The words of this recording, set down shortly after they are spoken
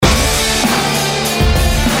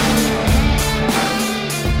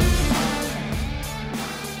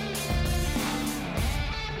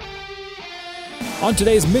On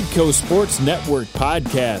today's Midco Sports Network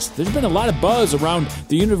podcast, there's been a lot of buzz around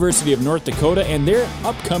the University of North Dakota and their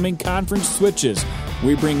upcoming conference switches.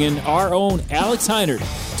 We bring in our own Alex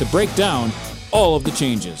Heinert to break down all of the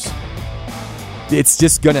changes. It's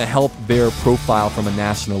just going to help their profile from a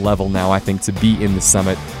national level now, I think, to be in the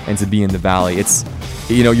Summit and to be in the Valley. It's,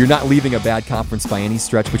 you're not leaving a bad conference by any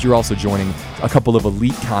stretch, but you're also joining a couple of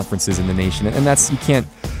elite conferences in the nation, and that's you can't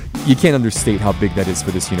understate how big that is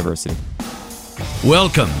for this university.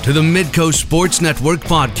 Welcome to the Midco Sports Network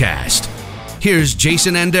podcast. Here's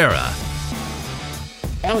Jason Andera.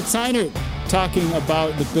 Alex Heinert talking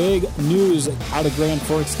about the big news out of Grand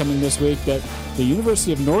Forks coming this week that the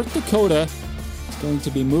University of North Dakota is going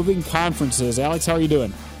to be moving conferences. Alex, how are you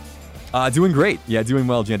doing? Doing great. Yeah, doing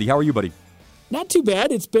well, Jandy. How are you, buddy? Not too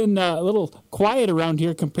bad. It's been a little quiet around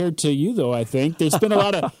here compared to you, though, I think. There's been a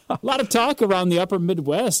lot of talk around the upper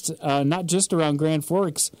Midwest, not just around Grand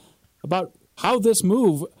Forks, about how this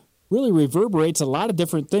move really reverberates a lot of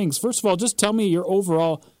different things. First of all, just tell me your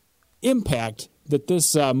overall impact that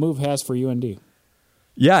this move has for UND.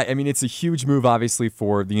 Yeah, I mean, it's a huge move, obviously,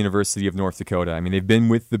 for the University of North Dakota. I mean, they've been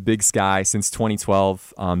with the Big Sky since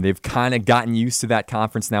 2012. They've kind of gotten used to that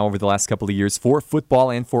conference now over the last couple of years for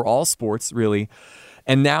football and for all sports, really.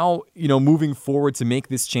 And now, moving forward to make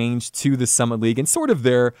this change to the Summit League and sort of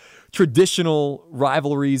their traditional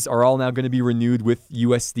rivalries are all now going to be renewed with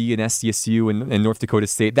USD and SDSU and North Dakota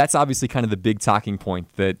State. That's obviously kind of the big talking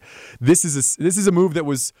point, that this is a move that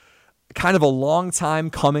was kind of a long time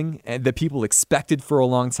coming and that people expected for a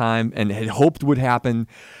long time and had hoped would happen.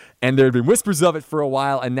 And there had been whispers of it for a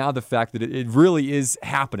while, and now the fact that it really is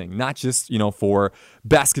happening, not just for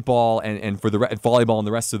basketball and for the volleyball and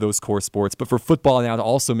the rest of those core sports, but for football now to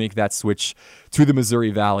also make that switch to the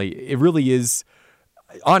Missouri Valley. It really is,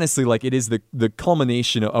 honestly, it is the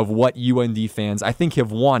culmination of what UND fans, I think,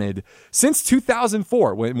 have wanted since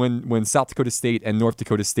 2004 when South Dakota State and North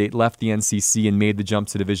Dakota State left the NCC and made the jump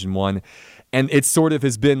to Division I. And it sort of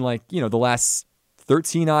has been the last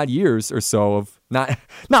 13 odd years or so of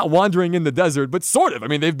not wandering in the desert, but sort of. I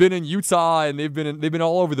mean, they've been in Utah and they've been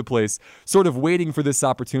all over the place, sort of waiting for this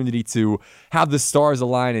opportunity to have the stars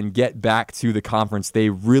align and get back to the conference they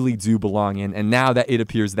really do belong in. And now that it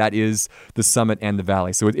appears that is the Summit and the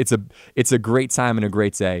Valley. So it's a great time and a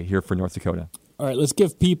great day here for North Dakota. All right, let's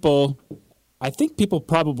give people, I think people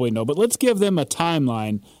probably know, but let's give them a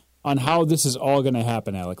timeline on how this is all going to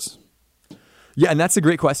happen, Alex. Yeah, and that's a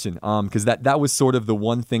great question because that was sort of the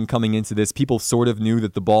one thing coming into this. People sort of knew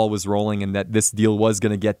that the ball was rolling and that this deal was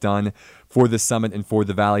going to get done for the Summit and for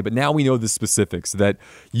the Valley. But now we know the specifics, that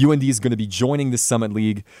UND is going to be joining the Summit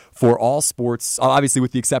League for all sports, obviously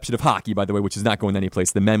with the exception of hockey, by the way, which is not going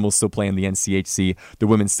anyplace. The men will still play in the NCHC, the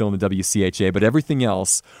women still in the WCHA, but everything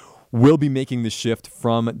else will be making the shift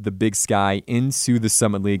from the Big Sky into the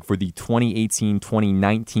Summit League for the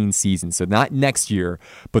 2018-2019 season. So not next year,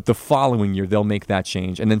 but the following year, they'll make that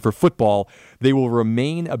change. And then for football, they will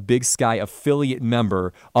remain a Big Sky affiliate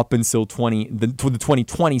member up until the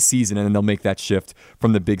 2020 season, and then they'll make that shift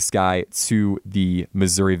from the Big Sky to the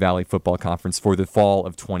Missouri Valley Football Conference for the fall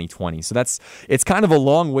of 2020. So it's kind of a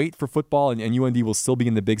long wait for football, and UND will still be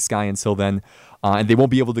in the Big Sky until then, and they won't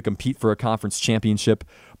be able to compete for a conference championship.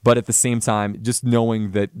 But at the same time, just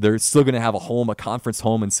knowing that they're still going to have a conference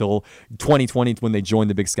home until 2020 when they join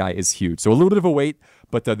the Big Sky is huge. So a little bit of a wait,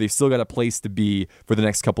 but they've still got a place to be for the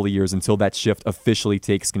next couple of years until that shift officially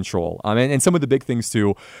takes control. And some of the big things,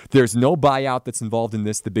 too, there's no buyout that's involved in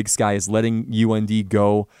this. The Big Sky is letting UND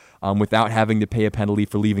go without having to pay a penalty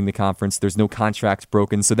for leaving the conference. There's no contracts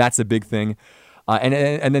broken, so that's a big thing.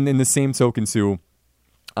 And then in the same token, too,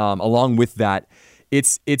 along with that,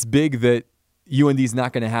 it's big that UND is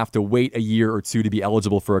not going to have to wait a year or two to be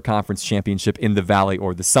eligible for a conference championship in the Valley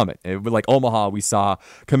or the Summit. Like Omaha, we saw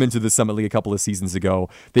come into the Summit League a couple of seasons ago.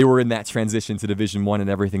 They were in that transition to Division I and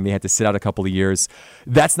everything. They had to sit out a couple of years.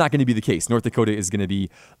 That's not going to be the case. North Dakota is going to be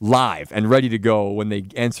live and ready to go when they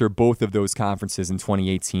enter both of those conferences in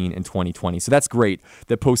 2018 and 2020. So that's great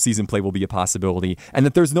that postseason play will be a possibility and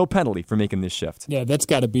that there's no penalty for making this shift. Yeah, that's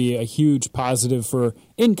got to be a huge positive for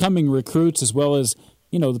incoming recruits as well as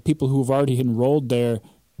the people who have already enrolled there,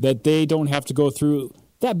 that they don't have to go through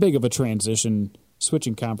that big of a transition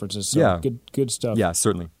switching conferences. So yeah. Good stuff. Yeah,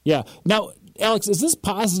 certainly. Yeah. Now, Alex, is this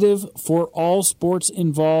positive for all sports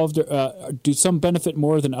involved? Do some benefit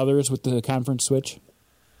more than others with the conference switch?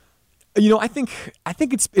 I think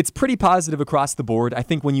it's pretty positive across the board. I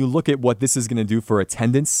think when you look at what this is going to do for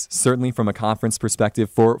attendance, certainly from a conference perspective,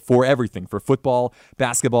 for everything, for football,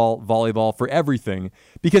 basketball, volleyball, for everything,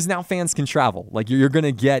 because now fans can travel. Like you're going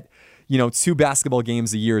to get 2 basketball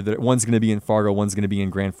games a year that one's going to be in Fargo, one's going to be in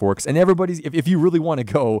Grand Forks. And everybody's, if you really want to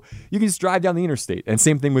go, you can just drive down the interstate. And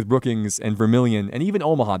same thing with Brookings and Vermilion and even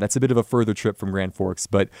Omaha. That's a bit of a further trip from Grand Forks.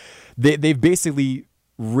 But they've basically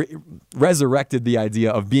resurrected the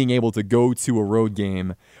idea of being able to go to a road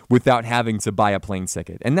game without having to buy a plane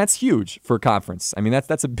ticket. And that's huge for a conference. I mean,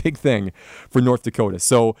 that's a big thing for North Dakota.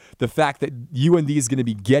 So the fact that UND is going to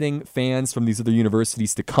be getting fans from these other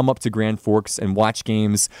universities to come up to Grand Forks and watch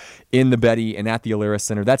games in the Betty and at the Alerus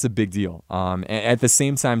Center, that's a big deal. At the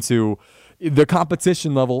same time, too, the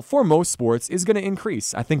competition level for most sports is going to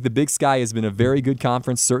increase. I think the Big Sky has been a very good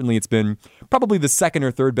conference. Certainly, it's been probably the second or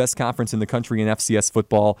third best conference in the country in FCS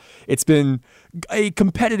football. It's been a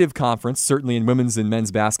competitive conference, certainly in women's and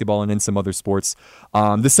men's basketball and in some other sports.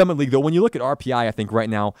 The Summit League, though, when you look at RPI, I think right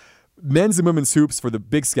now, men's and women's hoops for the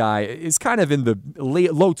Big Sky is kind of in the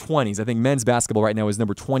low 20s. I think men's basketball right now is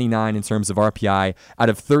number 29 in terms of RPI out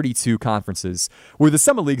of 32 conferences, where the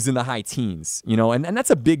Summit League's in the high teens, and that's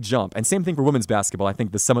a big jump. And same thing for women's basketball. I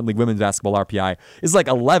think the Summit League women's basketball RPI is like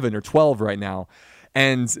 11 or 12 right now.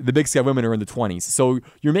 And the Big Sky women are in the 20s. So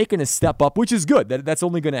you're making a step up, which is good. That's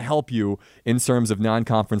only going to help you in terms of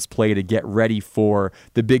non-conference play to get ready for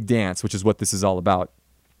the big dance, which is what this is all about.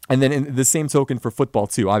 And then in the same token for football,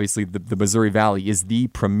 too, obviously the Missouri Valley is the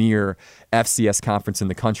premier FCS conference in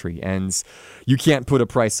the country, and you can't put a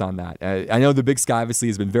price on that. I know the Big Sky obviously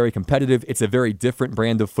has been very competitive. It's a very different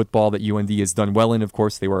brand of football that UND has done well in. Of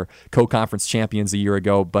course, they were co-conference champions a year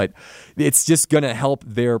ago, but it's just going to help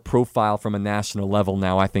their profile from a national level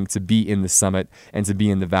now, I think, to be in the Summit and to be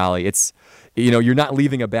in the Valley. It's you're not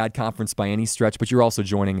leaving a bad conference by any stretch, but you're also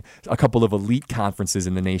joining a couple of elite conferences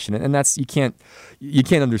in the nation, and that's you can't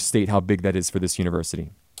understate how big that is for this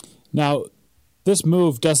university. Now, this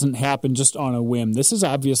move doesn't happen just on a whim. This is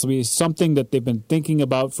obviously something that they've been thinking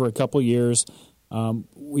about for a couple years.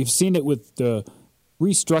 We've seen it with the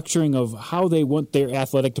restructuring of how they want their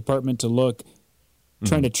athletic department to look,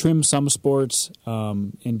 trying to trim some sports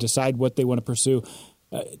and decide what they want to pursue.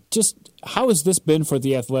 Just how has this been for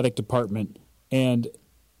the athletic department, and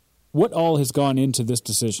what all has gone into this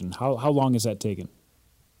decision? How long has that taken?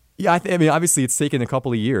 Yeah, I mean, obviously it's taken a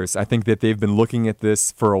couple of years. I think that they've been looking at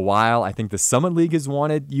this for a while. I think the Summit League has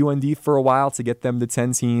wanted UND for a while to get them to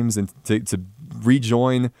 10 teams and to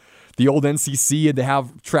rejoin the old NCC and to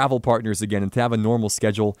have travel partners again and to have a normal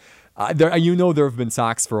schedule. There have been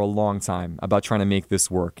talks for a long time about trying to make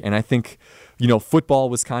this work. And I think, football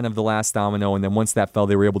was kind of the last domino. And then once that fell,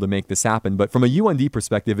 they were able to make this happen. But from a UND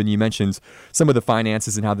perspective, and you mentioned some of the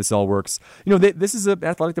finances and how this all works, this is an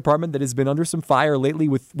athletic department that has been under some fire lately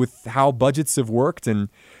with how budgets have worked. And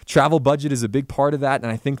travel budget is a big part of that.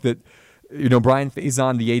 And I think that Brian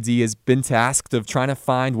Faison, the AD, has been tasked of trying to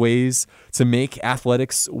find ways to make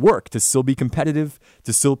athletics work, to still be competitive,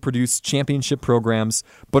 to still produce championship programs,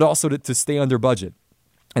 but also to stay under budget.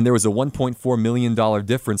 And there was a $1.4 million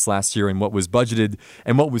difference last year in what was budgeted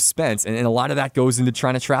and what was spent. And a lot of that goes into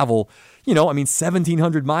trying to travel,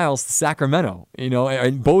 1,700 miles to Sacramento.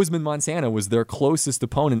 And Bozeman, Montana was their closest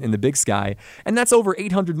opponent in the Big Sky. And that's over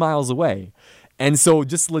 800 miles away. And so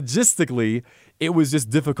just logistically, it was just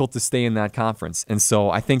difficult to stay in that conference. And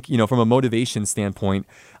so I think, from a motivation standpoint,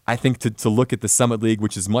 I think to look at the Summit League,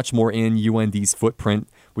 which is much more in UND's footprint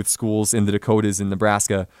with schools in the Dakotas and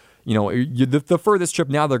Nebraska, the furthest trip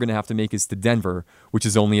now they're going to have to make is to Denver, which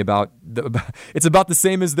is only it's about the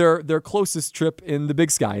same as their closest trip in the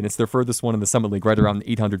Big Sky, and it's their furthest one in the Summit League, right around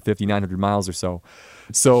 850, 900 miles or so.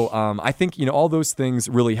 So I think all those things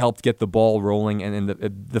really helped get the ball rolling, and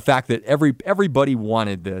the fact that everybody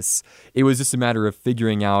wanted this. It was just a matter of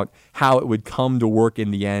figuring out how it would come to work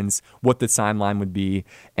in the end, what the timeline would be,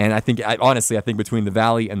 and I think between the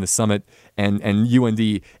Valley and the Summit and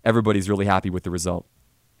UND, everybody's really happy with the result.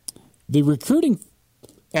 The recruiting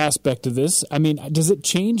aspect of this, I mean, does it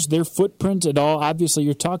change their footprint at all? Obviously,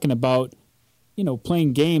 you're talking about,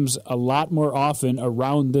 playing games a lot more often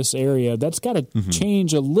around this area. That's got to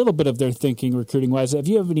change a little bit of their thinking recruiting-wise. Have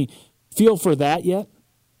you any feel for that yet?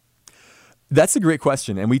 That's a great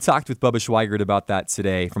question, and we talked with Bubba Schweigert about that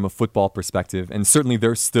today from a football perspective, and certainly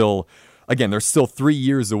they're still 3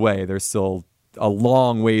 years away. They're still a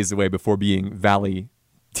long ways away before being a Valley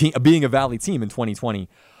team in 2020.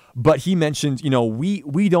 But he mentioned,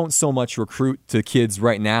 we don't so much recruit to kids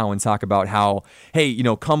right now and talk about how, hey,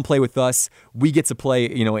 come play with us. We get to play,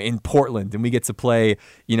 in Portland, and we get to play,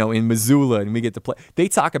 in Missoula, and we get to play. They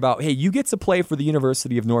talk about, hey, you get to play for the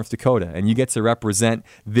University of North Dakota, and you get to represent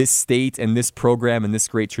this state and this program and this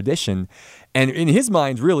great tradition. And in his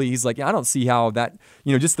mind, really, he's like, I don't see how that,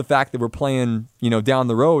 just the fact that we're playing, down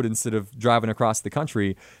the road instead of driving across the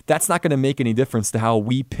country, that's not going to make any difference to how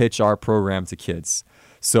we pitch our program to kids.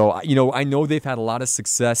 So, I know they've had a lot of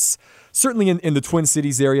success, certainly in the Twin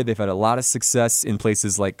Cities area. They've had a lot of success in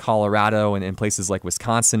places like Colorado and in places like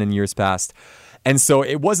Wisconsin in years past. And so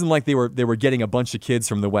it wasn't like they were getting a bunch of kids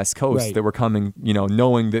from the West Coast that were coming,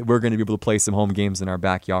 knowing that we're going to be able to play some home games in our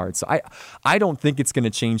backyard. So I don't think it's going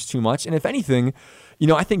to change too much. And if anything,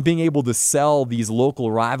 I think being able to sell these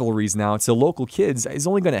local rivalries now to local kids is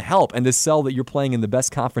only going to help. And to sell that you're playing in the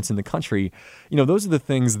best conference in the country, those are the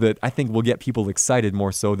things that I think will get people excited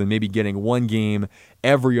more so than maybe getting one game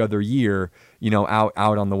every other year,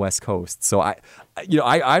 out on the West Coast. So I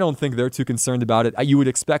don't think they're too concerned about it. You would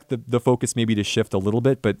expect the focus maybe to shift a little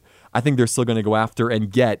bit, but I think they're still going to go after and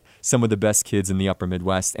get some of the best kids in the Upper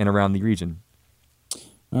Midwest and around the region.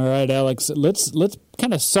 All right, Alex, let's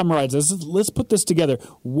kind of summarize this. Let's put this together.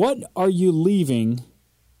 What are you leaving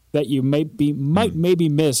that you might maybe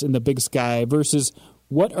miss in the Big Sky versus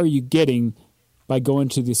what are you getting by going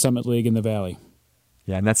to the Summit League in the Valley?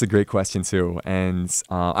 Yeah, and that's a great question too. And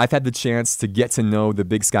I've had the chance to get to know the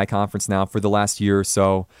Big Sky Conference now for the last year or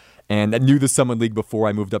so, and I knew the Summit League before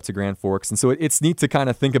I moved up to Grand Forks. And so it's neat to kind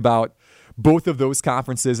of think about both of those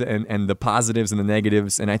conferences and the positives and the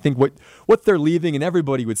negatives. And I think what they're leaving, and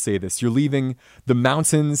everybody would say this, you're leaving the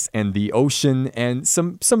mountains and the ocean and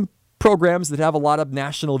some programs that have a lot of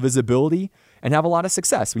national visibility and have a lot of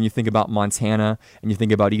success. When you think about Montana and you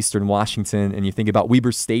think about Eastern Washington and you think about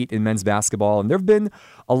Weber State in men's basketball, and there have been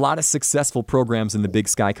a lot of successful programs in the Big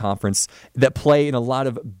Sky Conference that play in a lot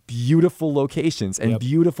of beautiful locations and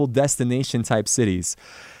beautiful destination type cities.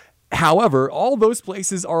 However, all those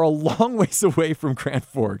places are a long ways away from Grand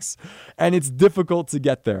Forks, and it's difficult to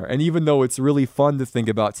get there. And even though it's really fun to think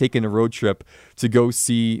about taking a road trip to go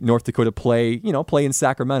see North Dakota play in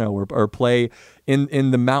Sacramento or play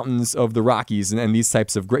in the mountains of the Rockies and these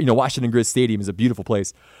types of great, Washington Grizz Stadium is a beautiful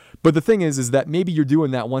place. But the thing is that maybe you're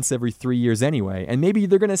doing that once every 3 years anyway, and maybe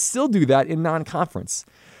they're going to still do that in non-conference.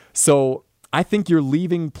 So I think you're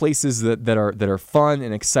leaving places that are fun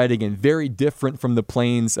and exciting and very different from the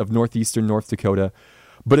plains of northeastern North Dakota.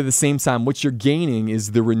 But at the same time, what you're gaining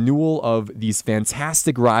is the renewal of these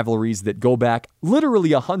fantastic rivalries that go back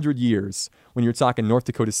literally 100 years when you're talking North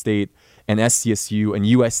Dakota State and SDSU and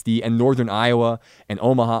USD and Northern Iowa and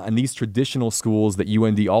Omaha and these traditional schools that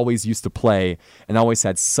UND always used to play and always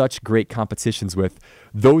had such great competitions with.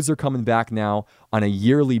 Those are coming back now on a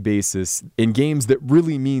yearly basis in games that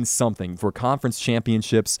really mean something for conference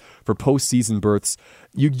championships, for postseason berths.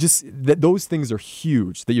 Those things are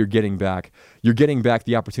huge that you're getting back. You're getting back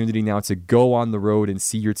the opportunity now to go on the road and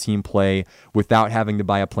see your team play without having to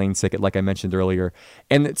buy a plane ticket, like I mentioned earlier.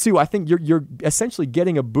 And two, I think you're essentially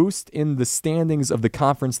getting a boost in the standings of the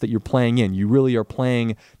conference that you're playing in. You really are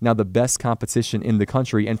playing now the best competition in the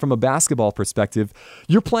country. And from a basketball perspective,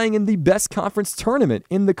 you're playing in the best conference tournament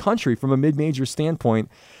in the country from a mid-major standpoint.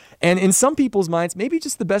 And in some people's minds, maybe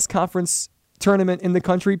just the best conference tournament in the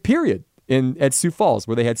country, period. At Sioux Falls,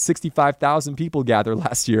 where they had 65,000 people gather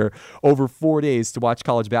last year over 4 days to watch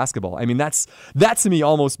college basketball. I mean, that to me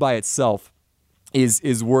almost by itself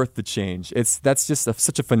is worth the change. That's just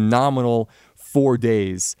such a phenomenal 4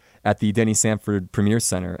 days at the Denny Sanford Premier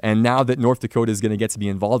Center. And now that North Dakota is going to get to be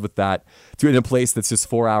involved with that, in a place that's just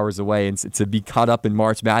 4 hours away, and to be caught up in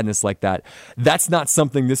March Madness like that, that's not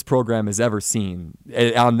something this program has ever seen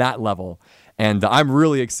on that level. And I'm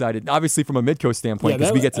really excited, obviously from a Midco standpoint,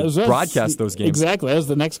 because we get to broadcast those games. Exactly. That was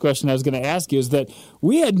the next question I was going to ask you, is that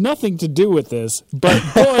we had nothing to do with this, but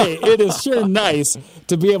boy, it is sure nice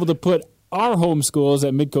to be able to put our home schools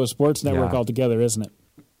at Midco Sports Network all together, isn't it?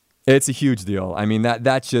 It's a huge deal. I mean,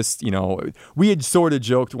 that just, we had sort of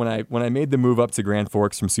joked when I made the move up to Grand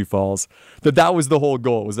Forks from Sioux Falls that was the whole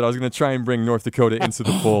goal, was that I was going to try and bring North Dakota into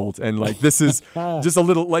the fold. And this is just a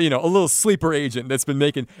little sleeper agent that's been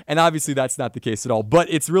making, and obviously that's not the case at all. But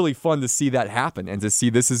it's really fun to see that happen and to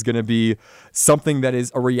see this is going to be something that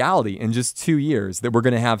is a reality in just 2 years, that we're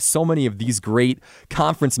going to have so many of these great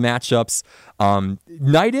conference matchups,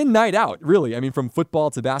 night in, night out, really. I mean, from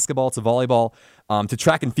football to basketball to volleyball. to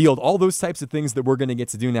track and field, all those types of things that we're going to get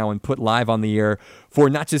to do now and put live on the air for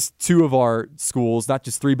not just 2 of our schools, not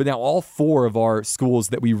just 3, but now all 4 of our schools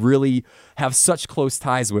that we really have such close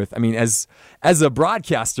ties with. I mean, as a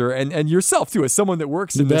broadcaster and yourself too, as someone that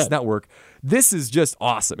works in this network, this is just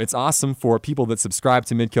awesome. It's awesome for people that subscribe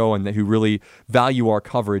to Midco and who really value our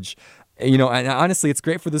coverage. And honestly, it's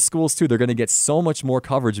great for the schools too. They're going to get so much more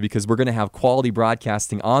coverage because we're going to have quality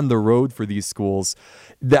broadcasting on the road for these schools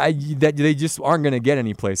that they just aren't going to get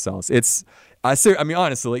anyplace else.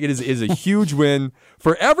 Honestly, it is a huge win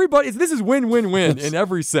for everybody. This is win-win-win in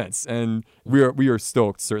every sense, and we are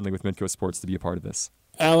stoked, certainly with Midco Sports, to be a part of this.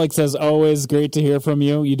 Alex, as always, great to hear from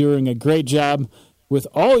you. You're doing a great job with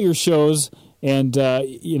all your shows. And,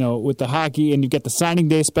 with the hockey, and you've got the signing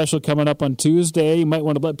day special coming up on Tuesday. You might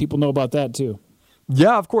want to let people know about that, too.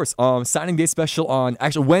 Yeah, of course. Signing day special on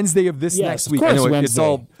actually Wednesday of this next week. Of course, Wednesday. It's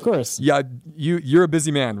all, of course. Yeah, you're a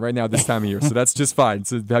busy man right now this time of year, so that's just fine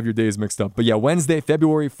to have your days mixed up. But yeah, Wednesday,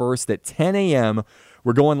 February 1st at 10 a.m.,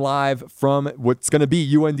 we're going live from what's going to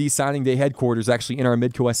be UND Signing Day headquarters, actually in our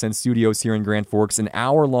Midco SN studios here in Grand Forks, an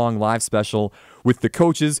hour-long live special with the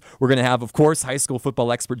coaches. We're going to have, of course, high school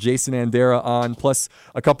football expert Jason Andera on, plus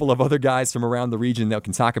a couple of other guys from around the region that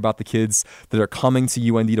can talk about the kids that are coming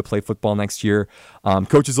to UND to play football next year.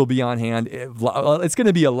 Coaches will be on hand. It's going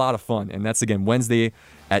to be a lot of fun, and that's, again, Wednesday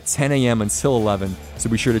at 10 a.m. until 11, so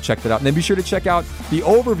be sure to check that out. And then be sure to check out the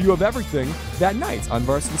overview of everything that night on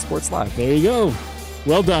Varsity Sports Live. There you go.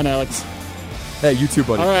 Well done, Alex. Hey, you too,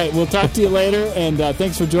 buddy. All right, we'll talk to you later, and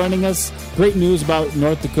thanks for joining us. Great news about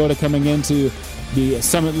North Dakota coming into the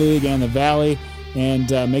Summit League and the Valley, and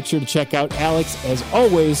make sure to check out Alex, as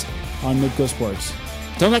always, on Midco Sports.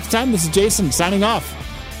 Until next time, this is Jason signing off.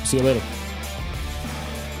 See you later.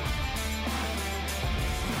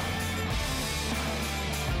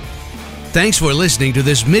 Thanks for listening to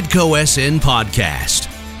this Midco SN podcast.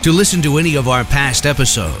 To listen to any of our past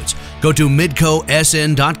episodes, go to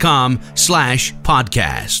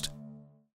midcosn.com/podcast.